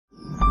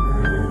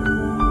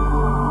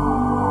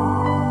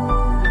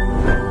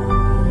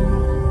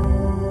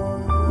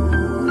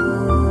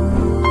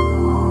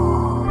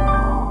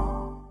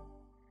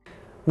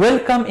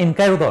Welcome in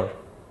Cairo.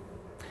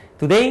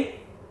 Today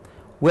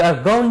we are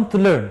going to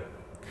learn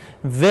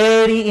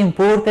very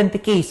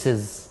important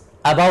cases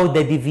about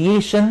the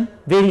deviation,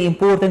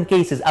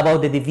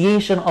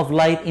 of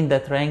light in the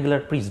triangular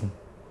prism.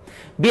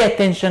 Pay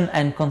attention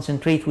and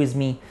concentrate with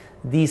me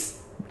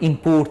these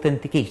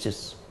important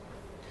cases.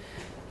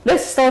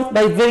 Let's start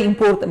by a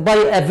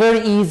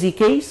very easy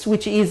case,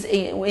 which is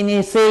when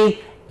you say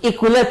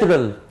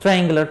equilateral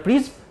triangular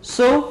prism.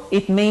 So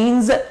it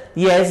means,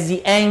 yes,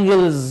 the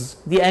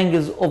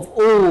angles of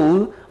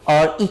all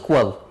are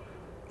equal.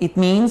 It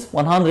means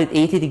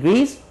 180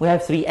 degrees. We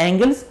have three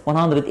angles.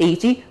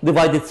 180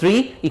 divided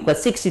 3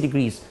 equals 60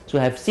 degrees. So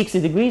we have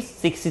 60 degrees,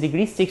 60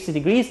 degrees, 60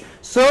 degrees.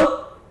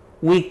 So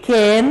we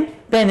can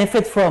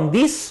benefit from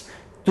this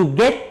to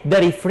get the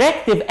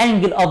refractive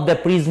angle of the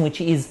prism, which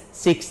is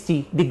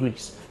 60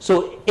 degrees.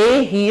 So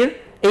A here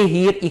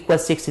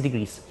equals 60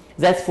 degrees.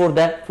 That's for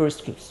the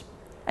first case.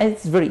 And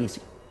it's very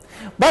easy.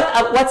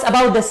 But what's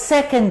about the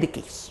second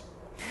case?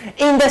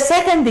 In the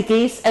second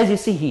case, as you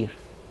see here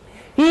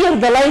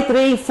the light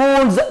ray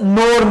falls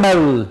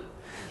normal.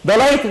 The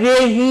light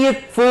ray here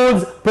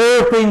falls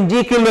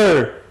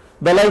perpendicular.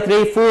 The light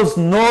ray falls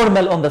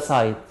normal on the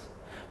side,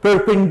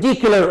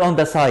 perpendicular on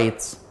the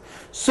sides.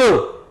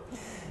 So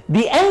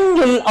the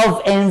angle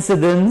of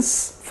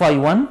incidence phi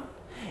 1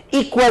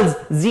 equals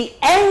the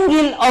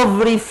angle of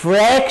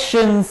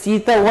refraction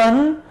theta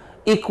 1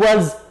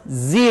 equals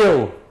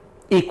 0.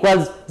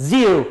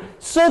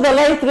 So the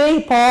light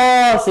ray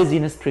passes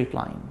in a straight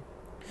line.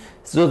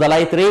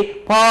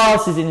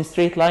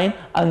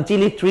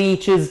 Until it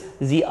reaches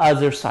the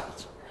other side.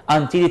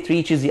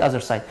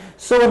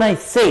 So when I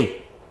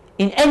say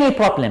in any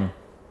problem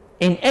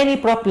in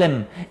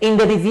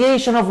the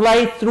deviation of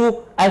light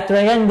through a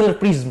triangular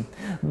prism,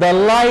 the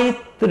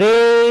light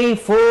ray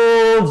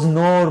falls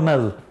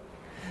normal.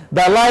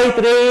 The light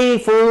ray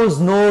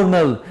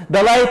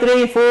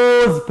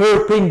falls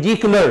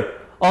perpendicular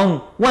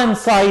on one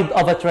side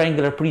of a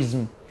triangular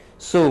prism.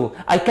 So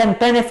I can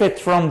benefit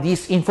from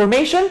this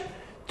information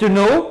to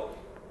know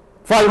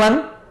phi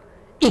 1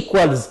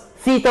 equals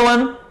theta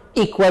 1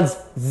 equals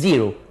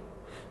 0.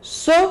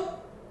 So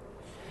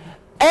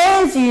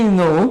as you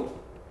know,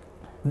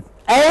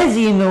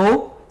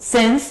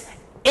 since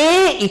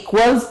A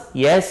equals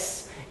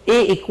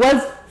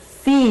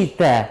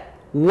theta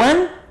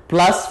 1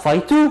 plus phi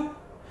 2.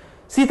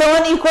 Theta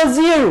 1 equals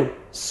 0.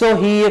 So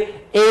here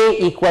A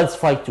equals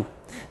phi 2.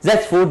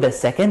 That's for the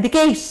second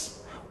case.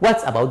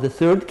 What's about the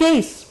third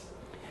case?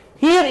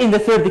 Here in the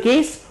third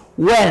case,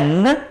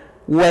 when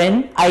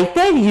I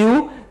tell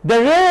you the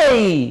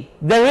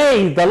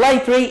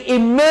light ray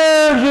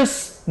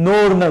emerges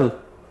normal.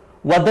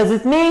 What does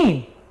it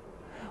mean?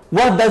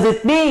 When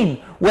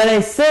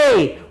I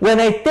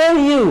tell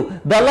you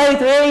the light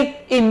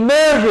ray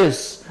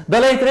emerges, the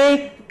light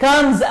ray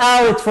comes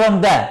out from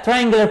the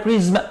triangular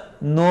prism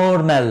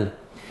normal.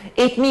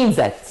 It means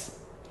that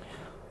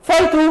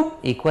phi 2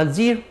 equals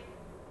 0.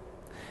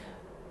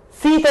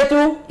 Theta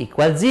 2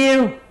 equals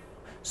 0.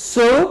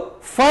 So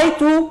phi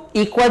 2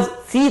 equals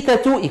theta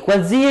 2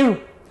 equals 0.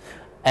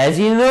 As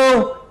you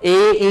know,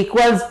 A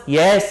equals,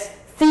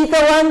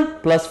 theta 1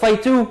 plus phi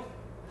 2.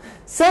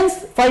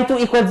 Since phi 2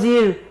 equals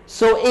 0,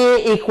 so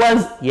A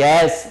equals,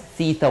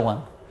 theta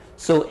 1.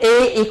 So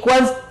A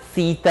equals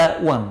theta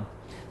 1.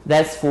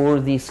 That's for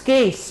this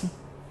case.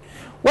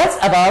 What's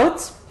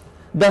about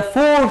the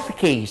fourth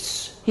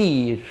case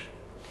here?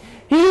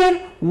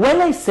 Here,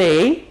 when I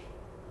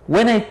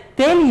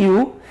tell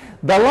you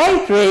the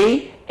light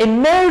ray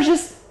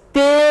emerges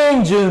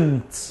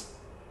tangent.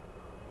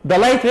 The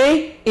light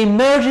ray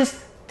emerges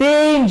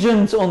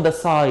tangent on the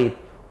side.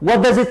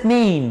 What does it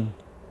mean?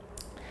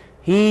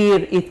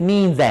 Here it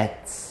means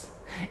that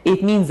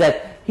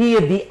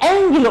here the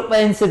angle of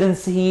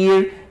incidence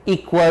here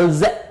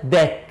equals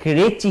the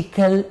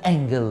critical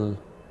angle.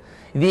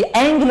 The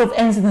angle of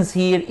incidence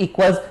here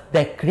equals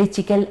the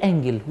critical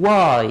angle.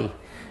 Why?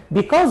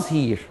 Because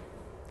here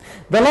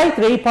the light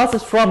ray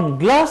passes from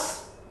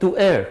glass to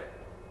air,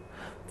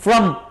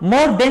 from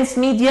more dense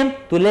medium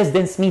to less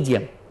dense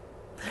medium.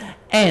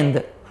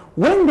 And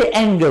when the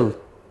angle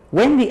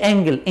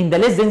in the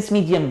less dense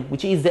medium,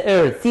 which is the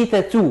air,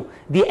 theta 2,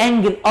 the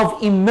angle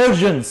of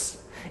emergence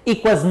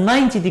equals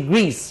 90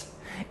 degrees,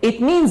 it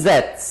means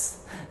that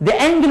the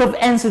angle of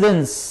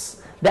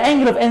incidence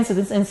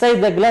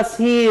inside the glass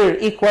here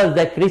equals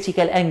the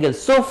critical angle.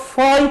 So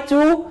phi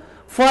 2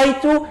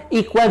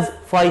 equals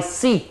phi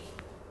c.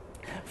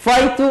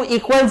 Phi 2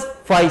 equals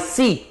phi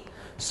c.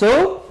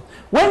 So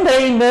when the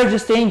ray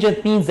emerges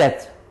tangent means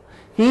that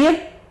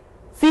here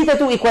theta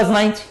 2 equals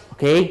 90,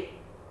 okay?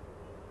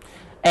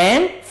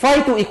 And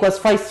phi 2 equals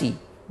phi c.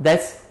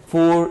 That's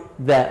for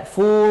the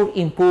four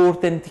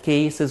important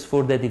cases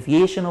for the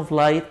deviation of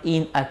light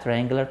in a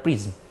triangular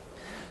prism.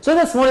 So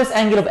the smallest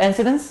angle of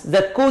incidence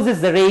that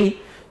causes the ray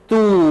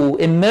to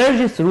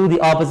emerge through the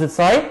opposite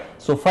side.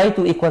 So phi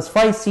 2 equals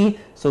phi c.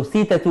 So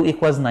theta 2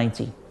 equals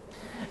 90.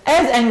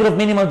 As angle of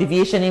minimal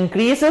deviation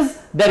increases,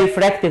 the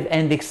refractive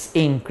index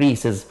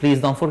increases. Please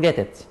don't forget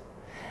it.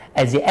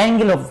 As the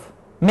angle of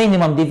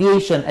minimum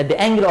deviation, at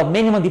the angle of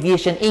minimum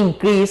deviation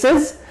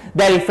increases,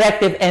 the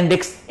refractive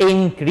index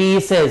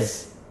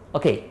increases.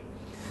 Okay,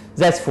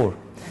 that's 4.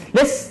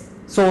 Let's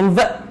solve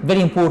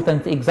very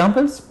important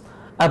examples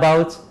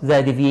about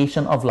the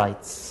deviation of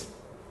lights.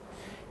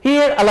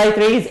 Here a light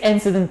ray is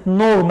incident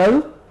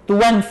normal to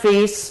one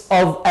face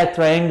of a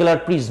triangular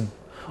prism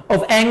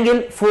of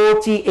angle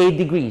 48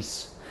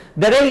 degrees.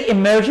 The ray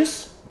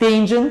emerges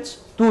tangent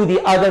to the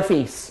other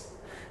face.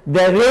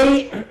 The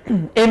ray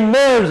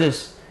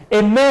emerges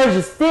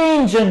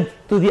tangent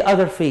to the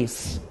other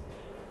face.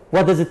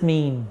 What does it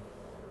mean?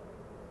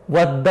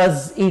 What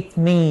does it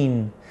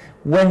mean?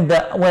 When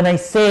I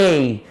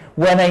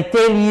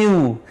tell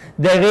you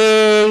the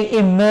ray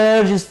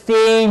emerges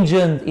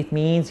tangent, it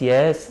means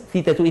yes,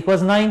 theta 2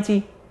 equals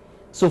 90.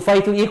 So phi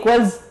 2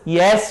 equals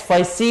yes,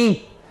 phi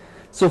c.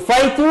 So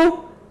phi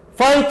 2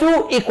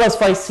 equals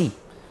phi c.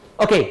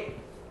 Okay.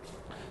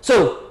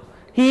 So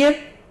here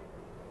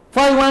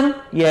phi 1,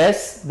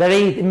 yes, the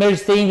ray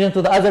emerges tangent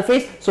to the other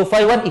face. So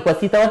phi 1 equals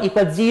theta 1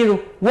 equals 0.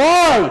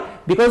 Why?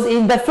 Because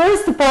in the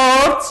first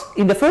part,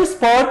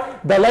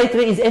 the light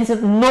ray is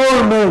incident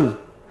normal.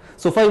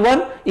 So phi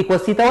 1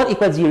 equals theta 1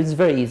 equals 0. It's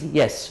very easy.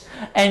 Yes.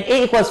 And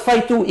A equals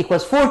phi 2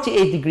 equals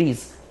 48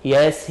 degrees.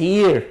 Yes,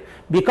 here.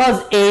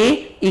 Because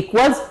A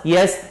equals,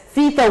 yes,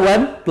 theta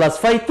 1 plus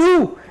phi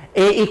 2.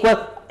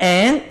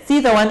 And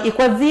theta 1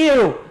 equals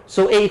 0.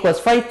 So A equals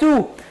phi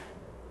 2.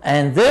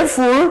 And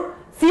therefore,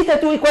 theta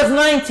 2 equals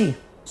 90.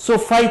 So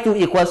phi 2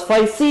 equals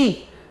phi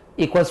c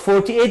equals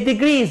 48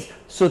 degrees.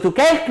 So to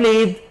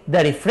calculate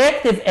the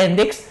refractive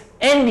index,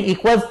 n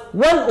equals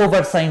 1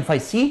 over sine phi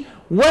c,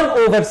 1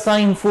 over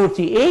sine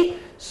 48.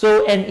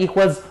 So n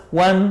equals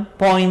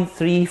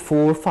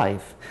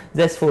 1.345.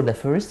 That's for the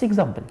first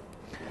example.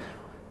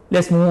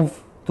 Let's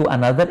move to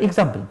another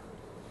example.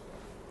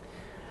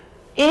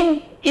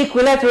 In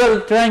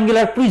equilateral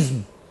triangular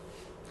prism,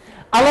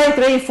 a light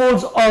ray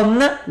falls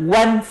on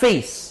one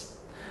face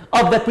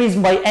of the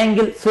prism by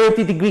angle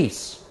 30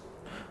 degrees.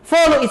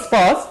 Follow its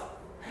path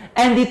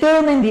and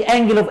determine the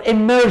angle of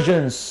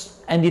emergence.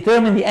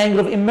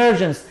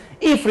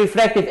 If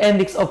refractive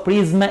index of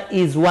prism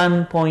is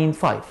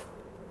 1.5.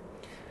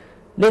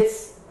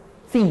 Let's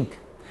think.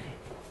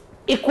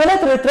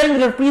 Equilateral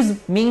triangular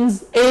prism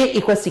means A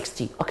equals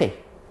 60. Okay.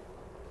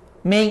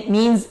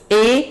 Means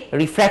A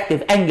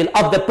refractive angle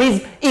of the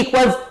prism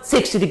equals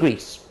 60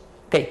 degrees.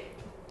 Okay.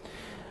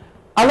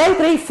 A light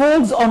ray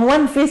falls on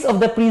one face of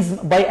the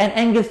prism by an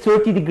angle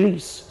 30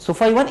 degrees. So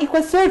phi 1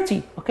 equals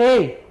 30.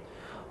 Okay.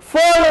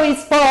 Follow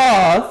its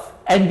path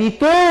and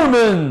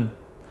determine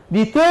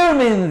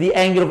the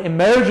angle of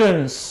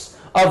emergence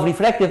of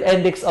refractive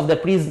index of the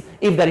prism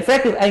if the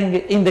refractive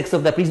index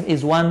of the prism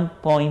is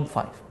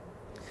 1.5.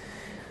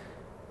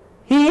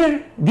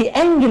 Here, the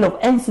angle of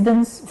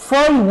incidence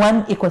phi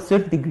 1 equals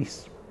 30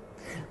 degrees.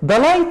 The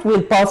light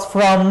will pass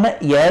from,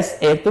 yes,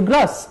 air to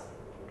glass.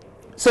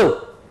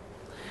 So,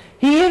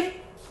 here,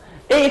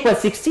 A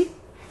equals 60,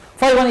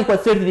 phi 1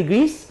 equals 30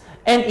 degrees,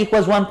 n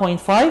equals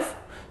 1.5.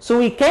 So,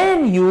 we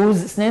can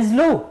use Snell's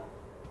law.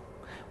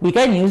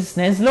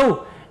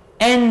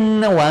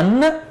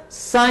 N1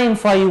 sine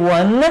phi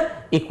 1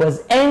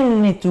 equals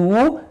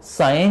N2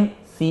 sine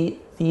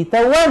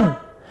theta 1.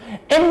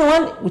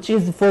 N1, which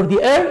is for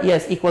the air,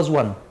 yes, equals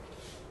 1.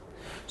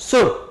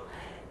 So,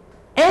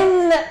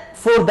 N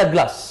for the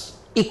glass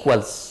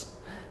equals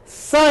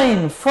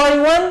sine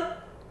phi 1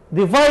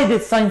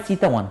 divided sine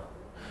theta 1.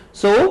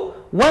 So,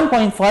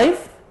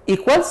 1.5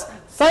 equals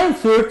sine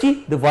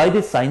 30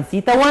 divided sine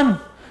theta 1.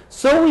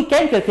 So, we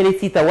can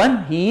calculate theta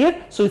 1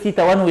 here. So,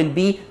 theta 1 will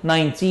be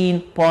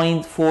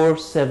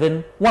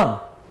 19.471.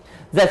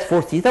 That's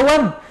for theta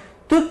 1.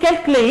 To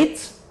calculate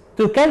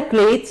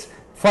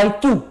phi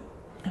 2.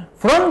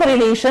 From the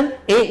relation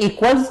A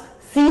equals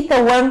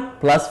theta 1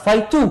 plus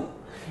phi 2.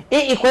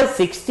 A equals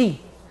 60.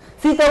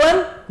 Theta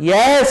 1,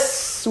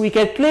 yes, we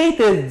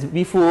calculated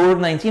before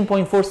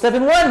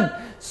 19.471.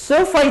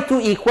 So phi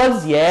 2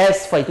 equals,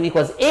 yes, phi 2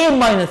 equals A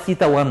minus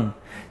theta 1.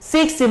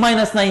 60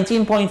 minus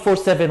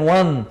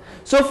 19.471.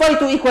 So phi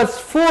 2 equals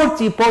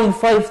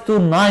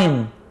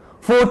 40.529.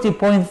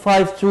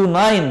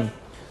 40.529.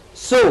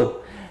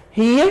 So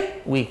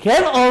here we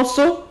can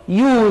also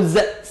use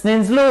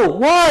Snell's law.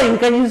 Why we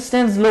can use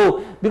Snell's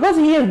law? Because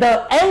here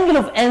the angle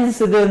of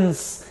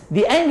incidence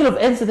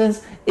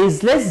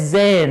is less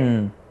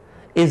than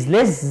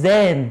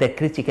the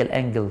critical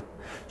angle.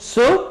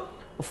 So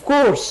of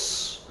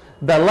course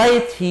the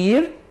light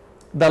here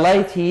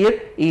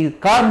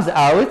it comes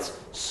out.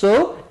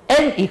 So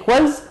n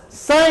equals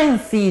sine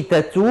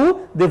theta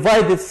 2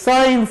 divided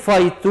sine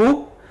phi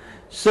 2.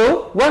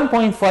 So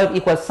 1.5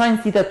 equals sine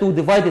theta 2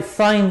 divided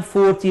sine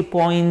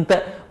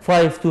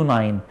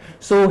 40.529.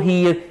 So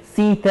here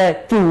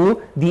theta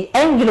 2, the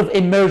angle of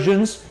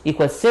emergence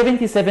equals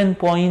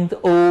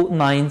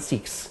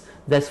 77.096.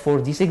 That's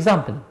for this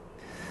example.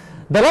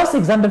 The last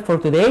example for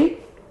today,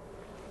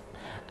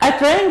 a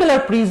triangular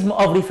prism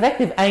of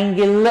refractive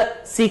angle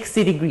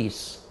 60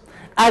 degrees,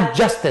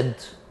 adjusted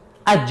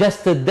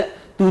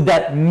to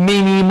the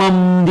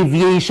minimum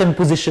deviation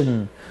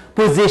position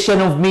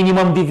position of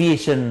minimum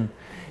deviation.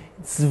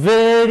 It's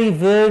very,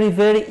 very,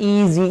 very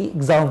easy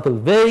example,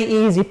 very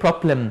easy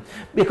problem.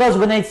 Because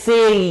when I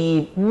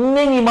say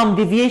minimum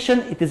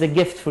deviation, it is a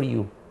gift for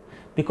you.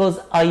 Because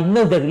I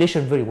know the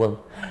relation very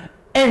well.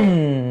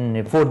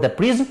 N for the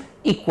prism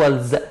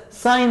equals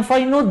sine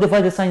phi node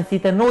divided sine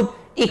theta node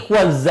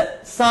equals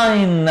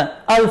sine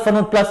alpha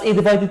node plus A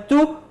divided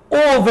 2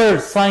 over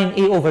sine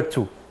A over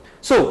 2.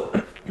 So,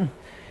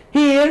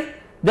 here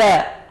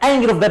the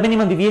angle of the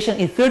minimum deviation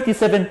is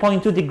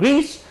 37.2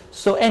 degrees.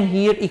 So n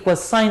here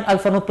equals sine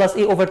alpha naught plus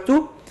A over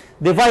 2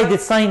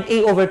 divided sine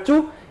A over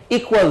 2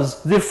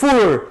 equals,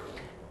 therefore,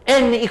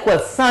 n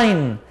equals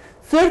sine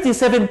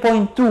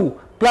 37.2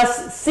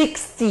 plus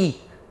 60,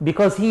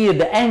 because here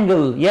the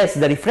angle, yes,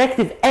 the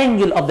refractive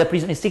angle of the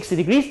prism is 60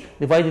 degrees,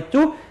 divided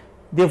 2,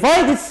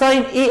 divided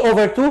sine A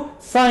over 2,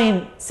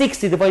 sine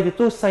 60 divided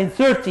 2, sine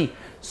 30.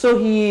 So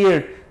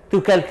here,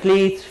 to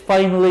calculate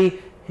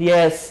finally,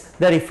 yes,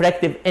 the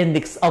refractive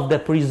index of the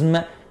prism,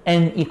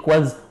 n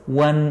equals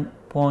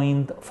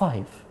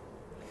 1.5.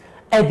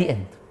 At the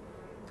end,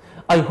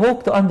 I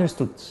hope to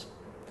understood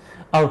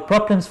our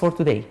problems for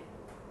today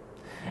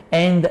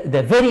and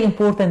the very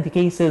important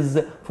cases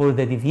for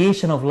the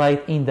deviation of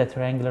light in the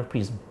triangular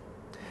prism.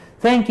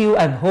 Thank you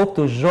and hope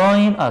to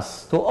join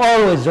us, to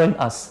always join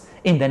us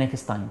in the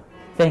next time.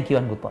 Thank you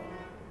and goodbye.